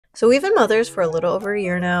So we've been mothers for a little over a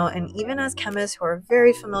year now, and even as chemists who are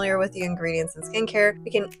very familiar with the ingredients in skincare,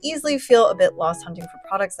 we can easily feel a bit lost hunting for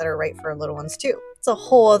products that are right for our little ones too. It's a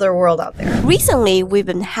whole other world out there. Recently, we've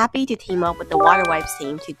been happy to team up with the WaterWipes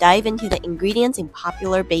team to dive into the ingredients in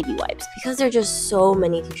popular baby wipes because there are just so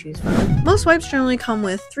many to choose from. Most wipes generally come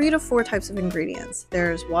with 3 to 4 types of ingredients.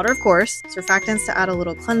 There's water, of course, surfactants to add a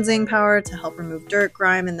little cleansing power to help remove dirt,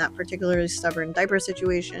 grime in that particularly stubborn diaper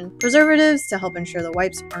situation, preservatives to help ensure the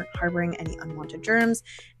wipes aren't harboring any unwanted germs,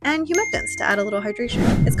 and humectants to add a little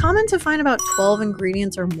hydration. It's common to find about 12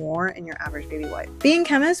 ingredients or more in your average baby wipe. Being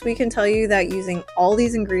chemists, we can tell you that using all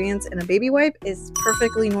these ingredients in a baby wipe is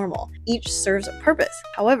perfectly normal. Each serves a purpose.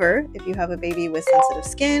 However, if you have a baby with sensitive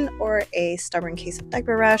skin or a stubborn case of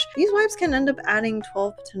diaper rash, these wipes can end up adding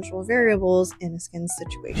 12 potential variables in a skin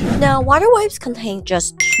situation. Now, WaterWipes contain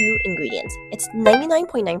just 2 ingredients. It's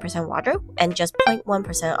 99.9% water and just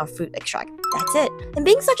 0.1% of fruit extract. That's it. And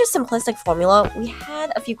being such a simplistic formula, we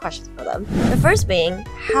had a few questions for them. The first being,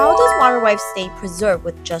 how does WaterWipes stay preserved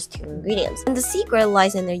with just 2 ingredients? And the secret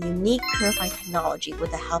lies in their unique purifying technology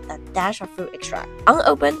with the help that dash of fruit extract.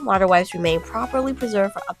 Unopened, WaterWipes remain properly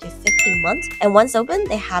preserved for up to 15 months, and once opened,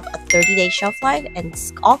 they have a 30-day shelf life and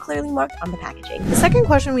it's all clearly marked on the packaging. The second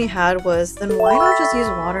question we had was, then why not just use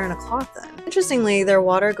water in a cloth then? Interestingly, their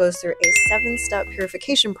water goes through a 7-step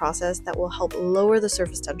purification process that will help lower the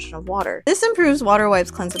surface tension of water. This improves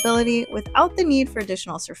WaterWipes' cleansability without the need for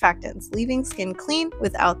additional surfactants, leaving skin clean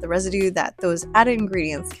without the residue that those added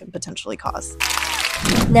ingredients can potentially cause.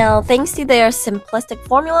 Now, thanks to their simplistic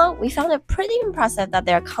formula, we found it pretty impressive that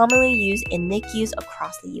they are commonly used in NICUs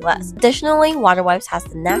across the US. Additionally, WaterWipes has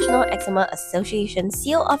the National Eczema Association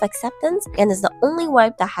Seal of Acceptance and is the only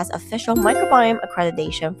wipe that has official microbiome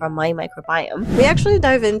accreditation from My Microbiome. We actually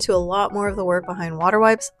dive into a lot more of the work behind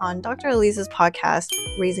WaterWipes on Dr. Aliza's podcast,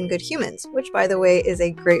 Raising Good Humans, which, by the way, is a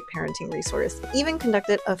great parenting resource. Even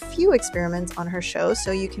conducted a few experiments on her show so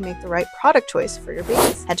you can make the right product choice for your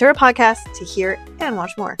babies. Head to her podcast to hear and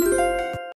watch more.